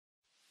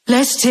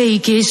Let's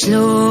take it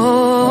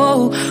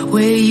slow.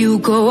 Where you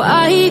go,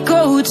 I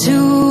go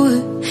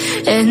too.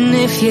 And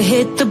if you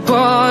hit the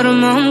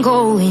bottom, I'm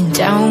going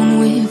down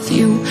with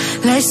you.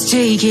 Let's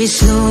take it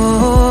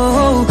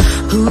slow.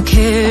 Who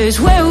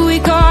cares where we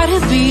gotta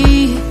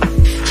be?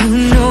 You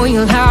know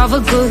you'll have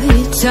a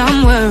good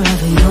time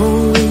wherever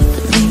you're with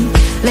me.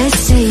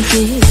 Let's take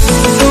it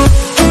slow.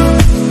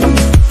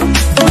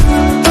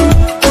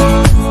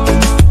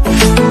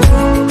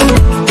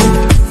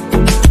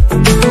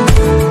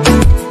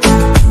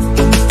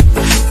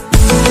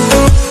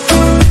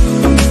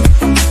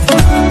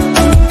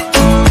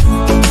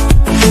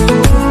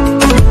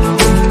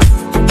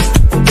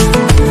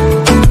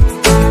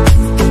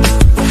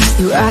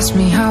 Ask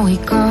me how we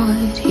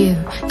got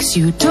here, 'cause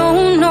you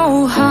don't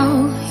know how.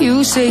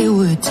 You say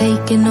we're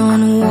taking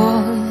on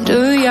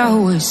water, yeah,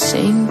 we're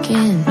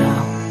sinking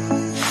now.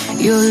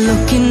 You're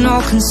looking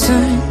all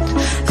concerned,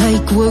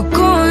 like we're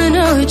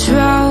gonna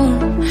drown.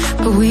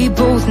 But we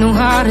both know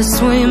how to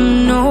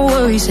swim, no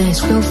worries, let's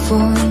go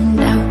for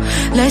now.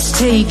 Let's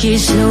take it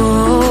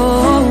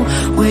slow.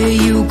 Where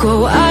you go,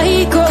 I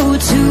go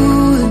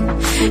too.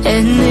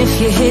 And if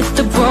you hit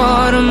the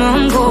bottom,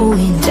 I'm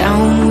going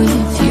down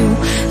with you.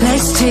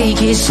 Let's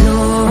take it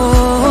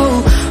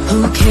slow. Who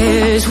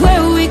cares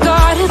where we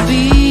gotta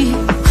be?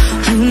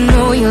 You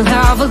know you'll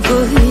have a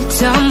good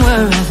time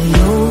wherever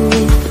you're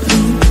with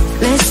me.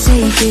 Let's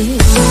take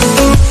it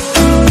slow.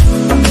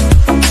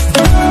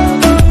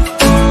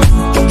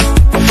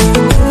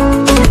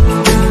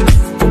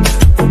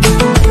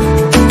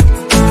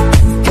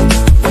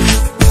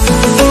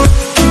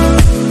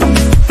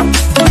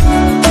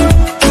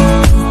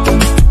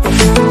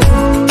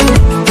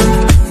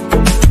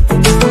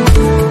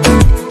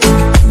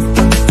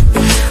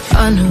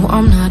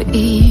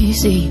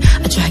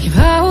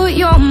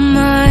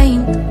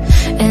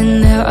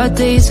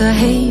 Days I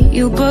hate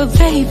you, but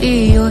baby,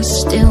 you're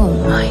still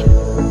mine.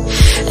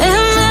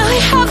 And now we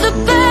have the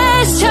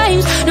best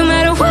times, no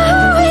matter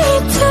what we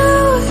do.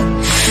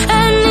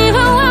 And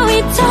even when we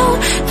don't,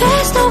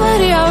 there's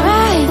nobody I'd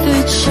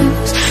rather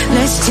choose.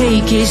 Let's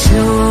take it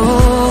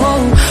slow.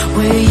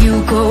 Where you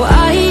go,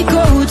 I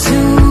go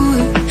too.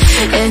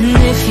 And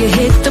if you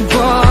hit the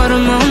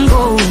bottom, I'm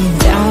going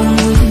down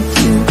with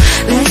you.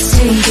 Let's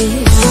take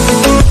it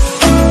slow.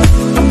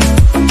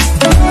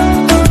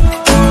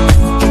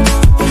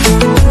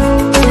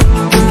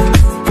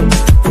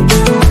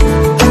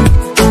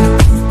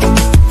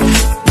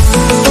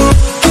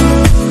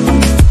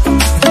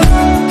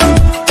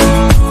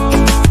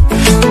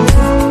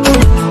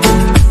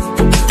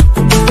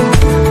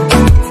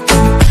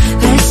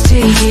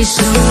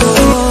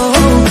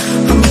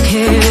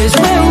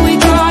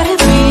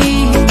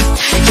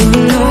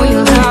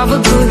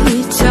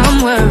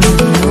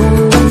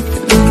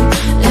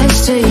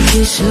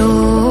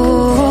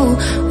 Slow,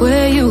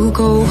 where you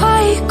go,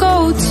 I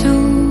go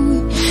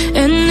too.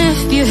 And if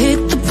you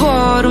hit the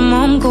bottom,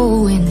 I'm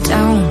going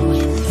down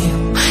with you.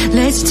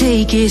 Let's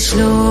take it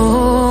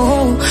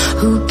slow.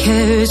 Who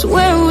cares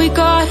where we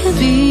gotta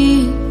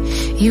be?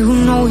 You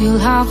know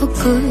you'll have a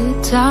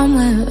good time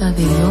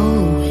wherever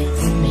you're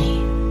with me.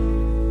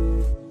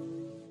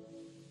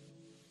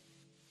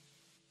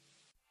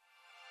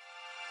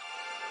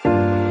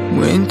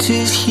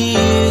 Winter's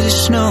here, the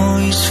snow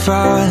is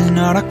falling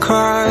on our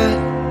car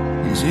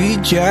as we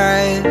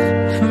drive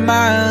for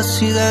miles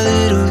to that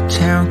little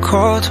town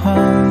called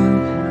home.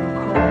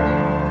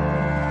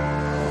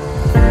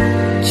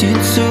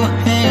 Gentle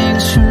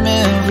hands from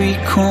every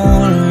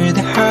corner of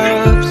the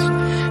house,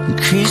 and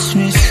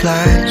Christmas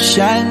lights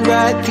shine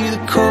bright through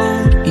the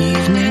cold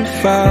evening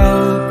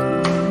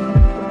fog.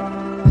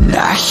 And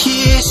I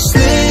hear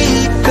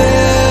sleigh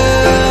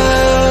bells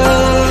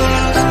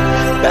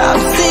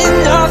bouncing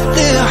off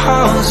the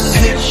halls as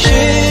the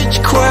church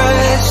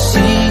choir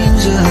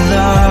sings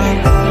along.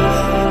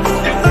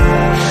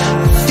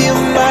 I feel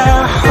my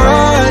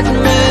heart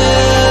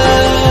melt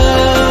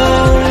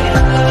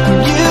when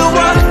you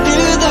walk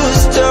through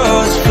those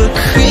doors for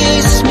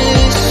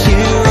Christmas.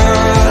 You're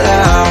all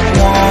I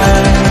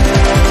want.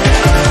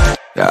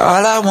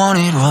 All I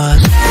wanted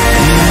was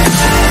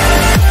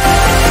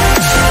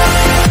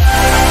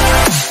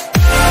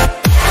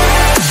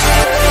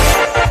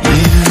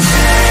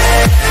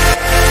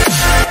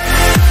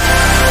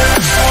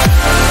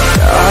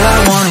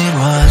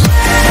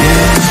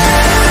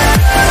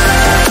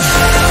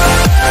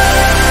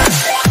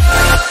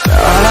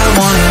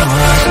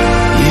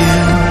you.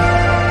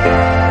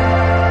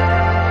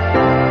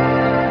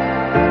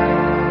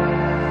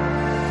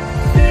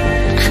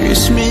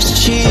 Christmas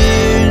cheer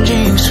and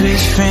drinks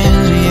with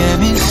friends we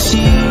haven't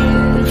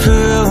seen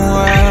for a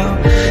while,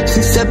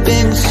 since I've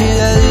been to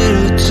that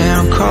little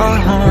town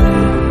called home.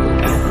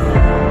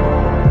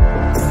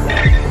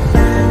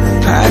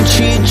 Pine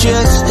tree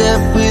dressed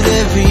up with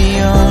every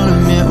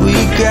ornament we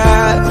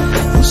got,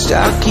 and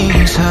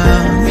stockings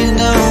hung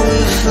with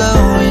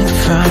overflowing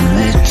from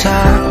the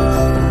top.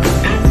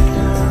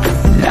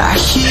 And I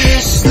hear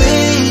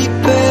sleigh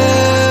bells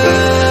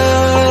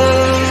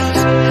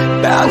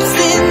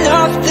bouncing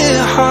off the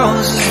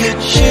halls as the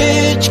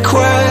church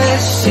choir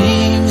sings.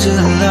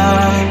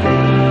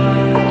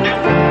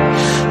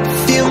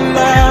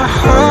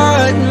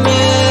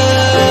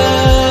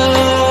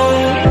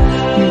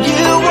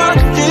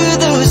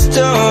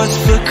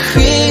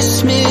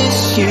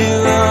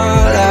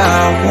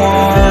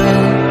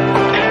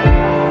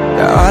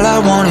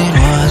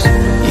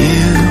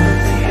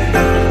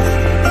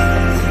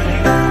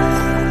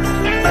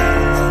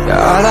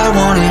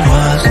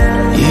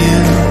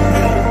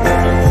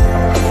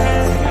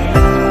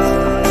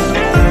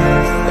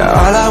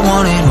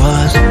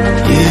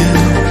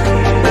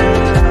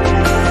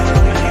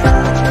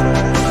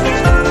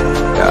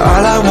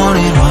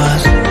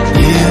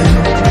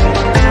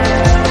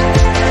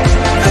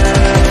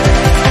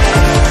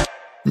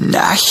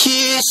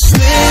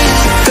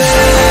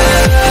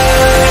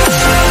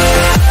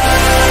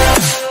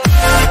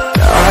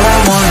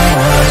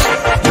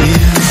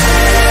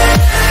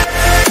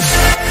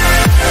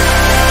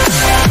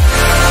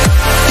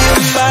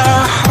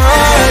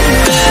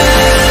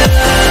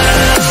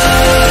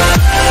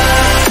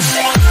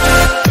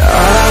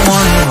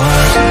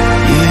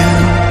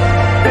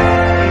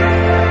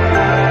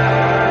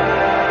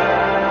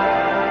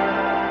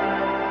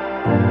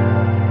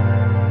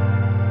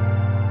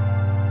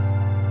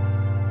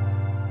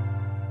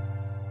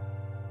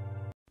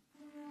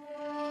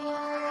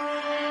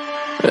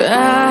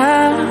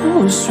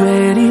 was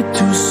ready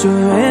to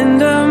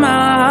surrender my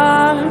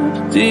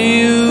heart to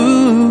you,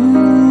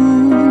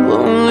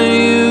 only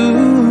you.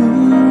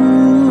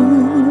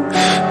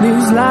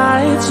 These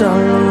lights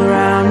all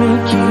around me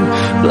keep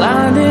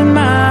blinding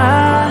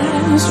my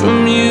eyes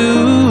from you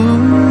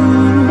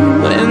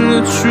and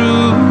the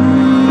truth.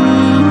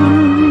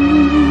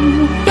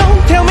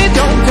 Don't tell me,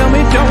 don't tell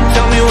me, don't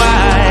tell me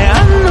why.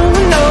 I know,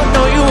 no,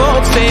 no, you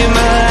won't save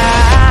my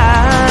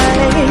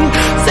life,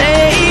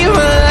 save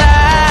my life.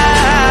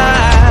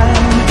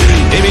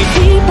 Baby,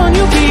 keep on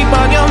your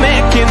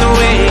making the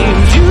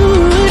waves. You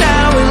and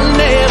I will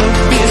never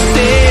be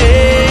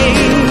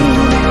safe,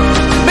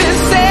 be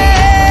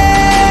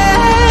safe.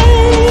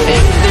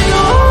 If the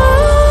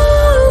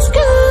walls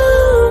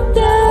come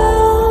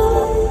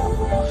down,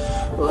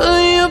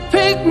 will you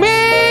pick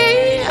me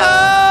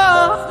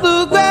off the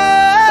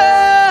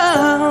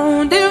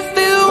ground? If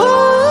the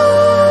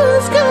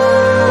walls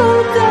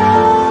come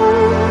down,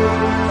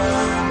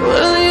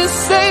 will you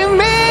save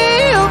me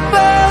or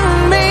burn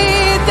me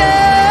down?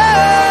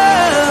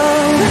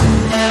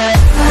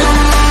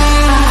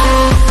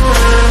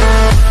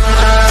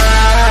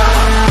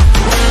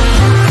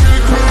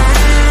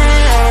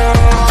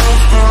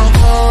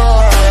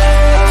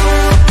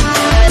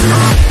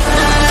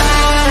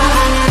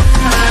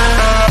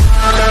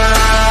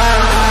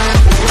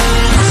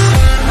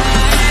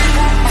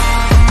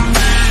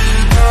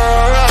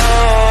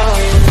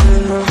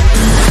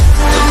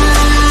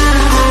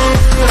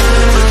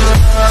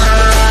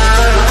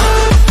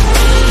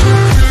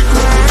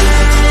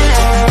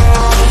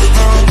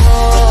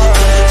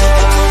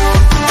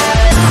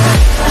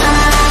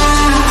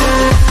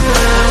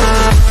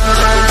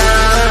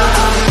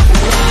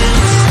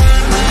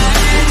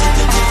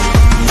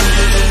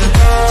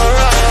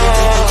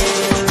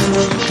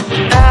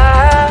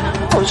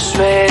 I was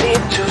ready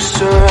to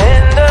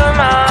surrender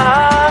my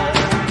heart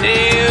to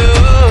you,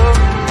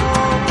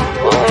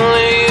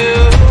 only you.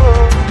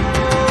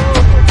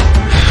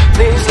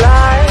 These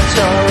lights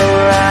all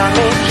around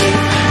me keep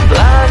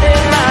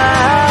blinding my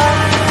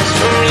eyes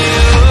from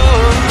you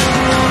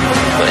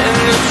and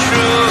the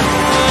truth.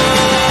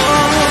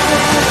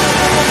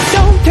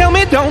 Don't tell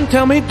me, don't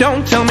tell me,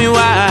 don't tell me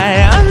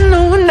why. I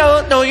know, no,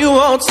 no, you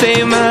won't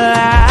save my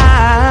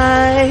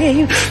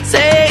life,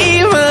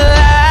 save my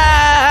life.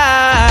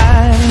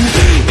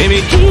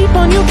 Baby, keep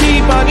on your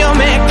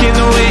making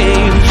the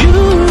waves. You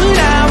and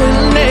I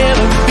will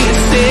never be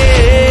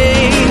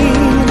safe,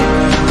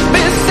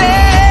 be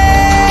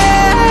safe.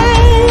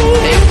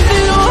 If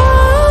the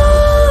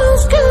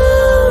walls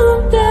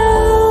come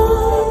down,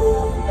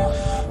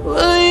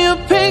 will you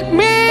pick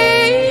me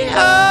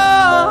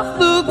off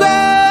the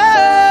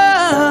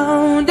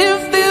ground?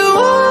 If the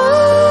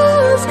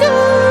walls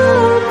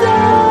come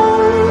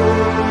down,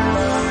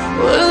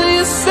 will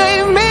you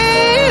save me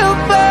or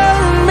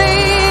burn me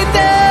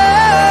down?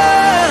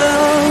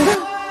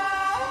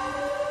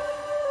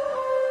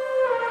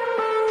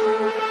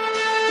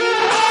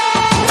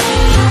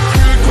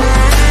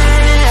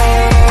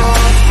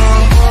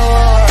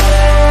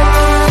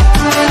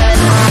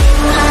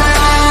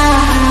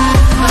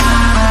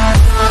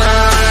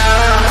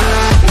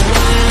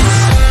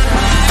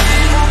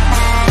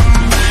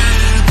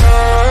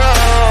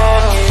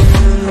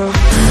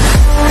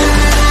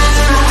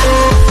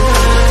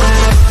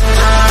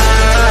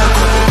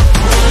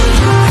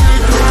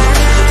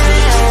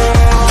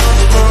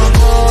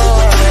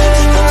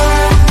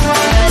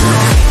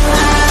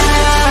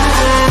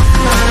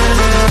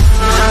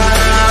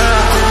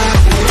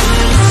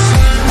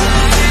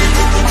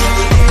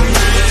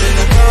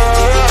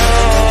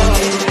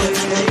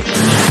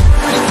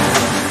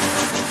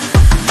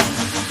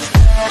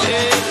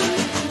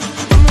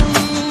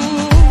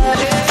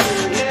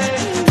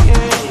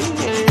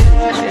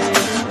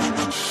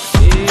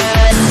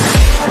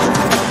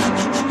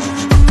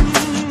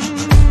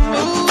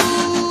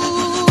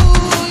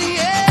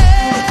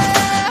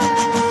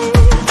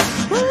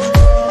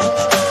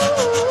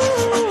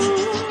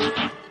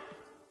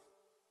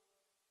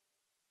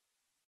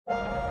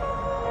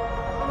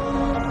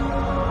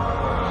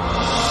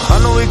 I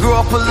know we grew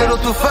up a little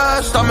too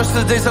fast. I miss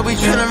the days that we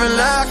chill and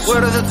relax.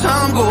 Where did the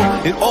time go?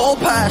 It all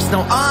passed.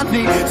 Now I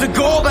need to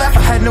go back.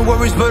 I had no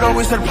worries but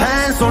always had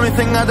plans. The only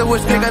thing I did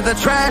was pick at the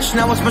trash.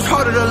 Now it's much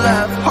harder to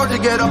laugh, hard to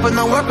get up and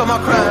then work on my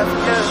craft.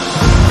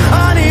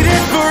 I need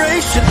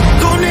inspiration,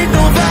 don't need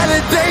no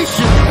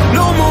validation.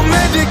 No more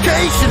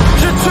medication,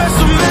 just try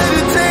some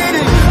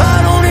meditating. I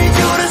don't need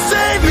you to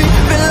save me,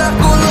 feel like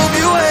all of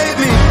you hate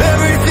me.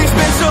 Everything's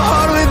been so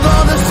hard with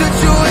all the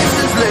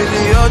situations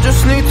lately. I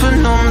just need to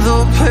numb the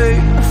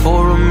pain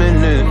for a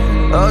minute.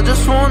 I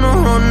just wanna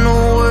run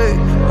away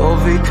on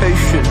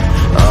vacation.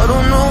 I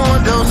don't know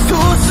what else to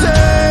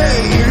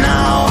say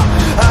now.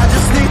 I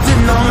just need to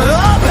numb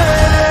the pain.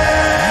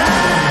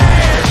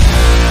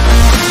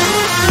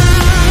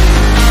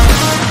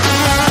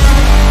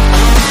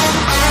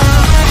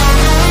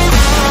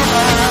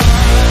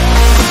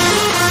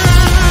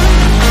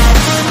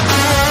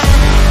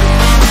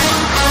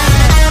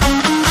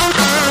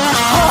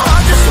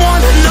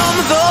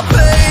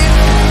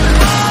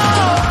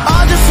 I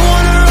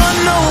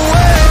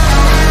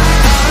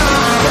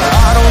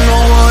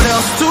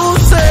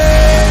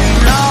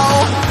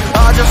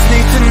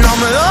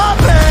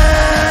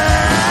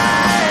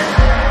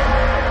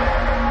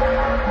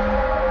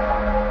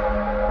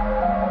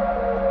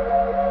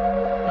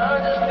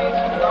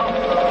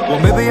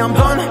Maybe I'm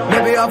done,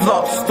 maybe I've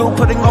lost. Still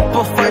putting up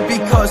a fight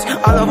because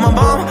I love my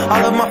mom,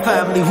 I love my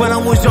family. When I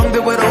was young they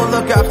would all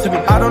look after me.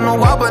 I don't know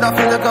why but I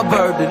feel like a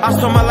burden. I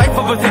spent my life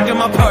overthinking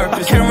my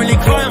purpose. I can't really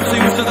cry, I'm so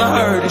used to the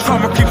hurt.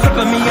 Trauma keeps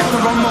flipping me at the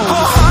wrong moment.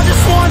 Oh, I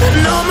just wanna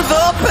numb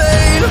the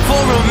pain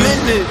for a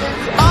minute.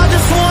 I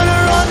just wanna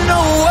run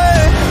away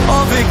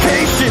on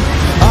vacation.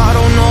 I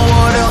don't know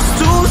what else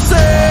to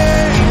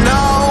say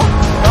now.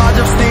 I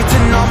just need to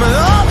numb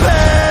the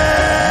pain.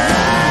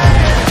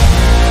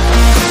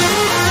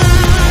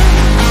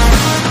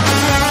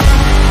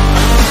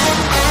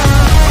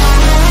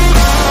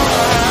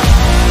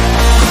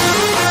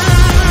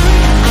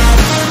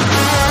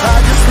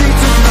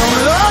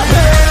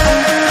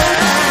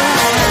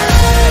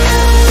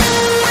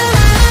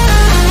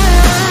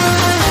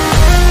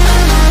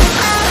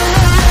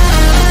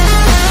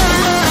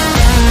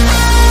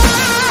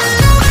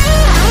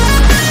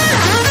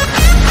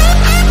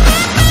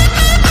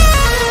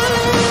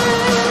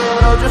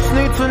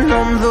 To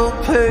numb the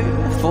pain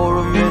for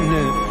a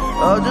minute.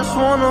 I just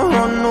wanna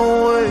run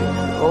away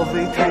on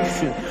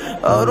vacation.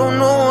 I don't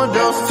know what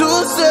else to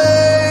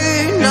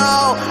say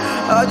now.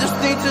 I just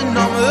need to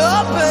numb the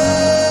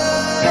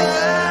pain.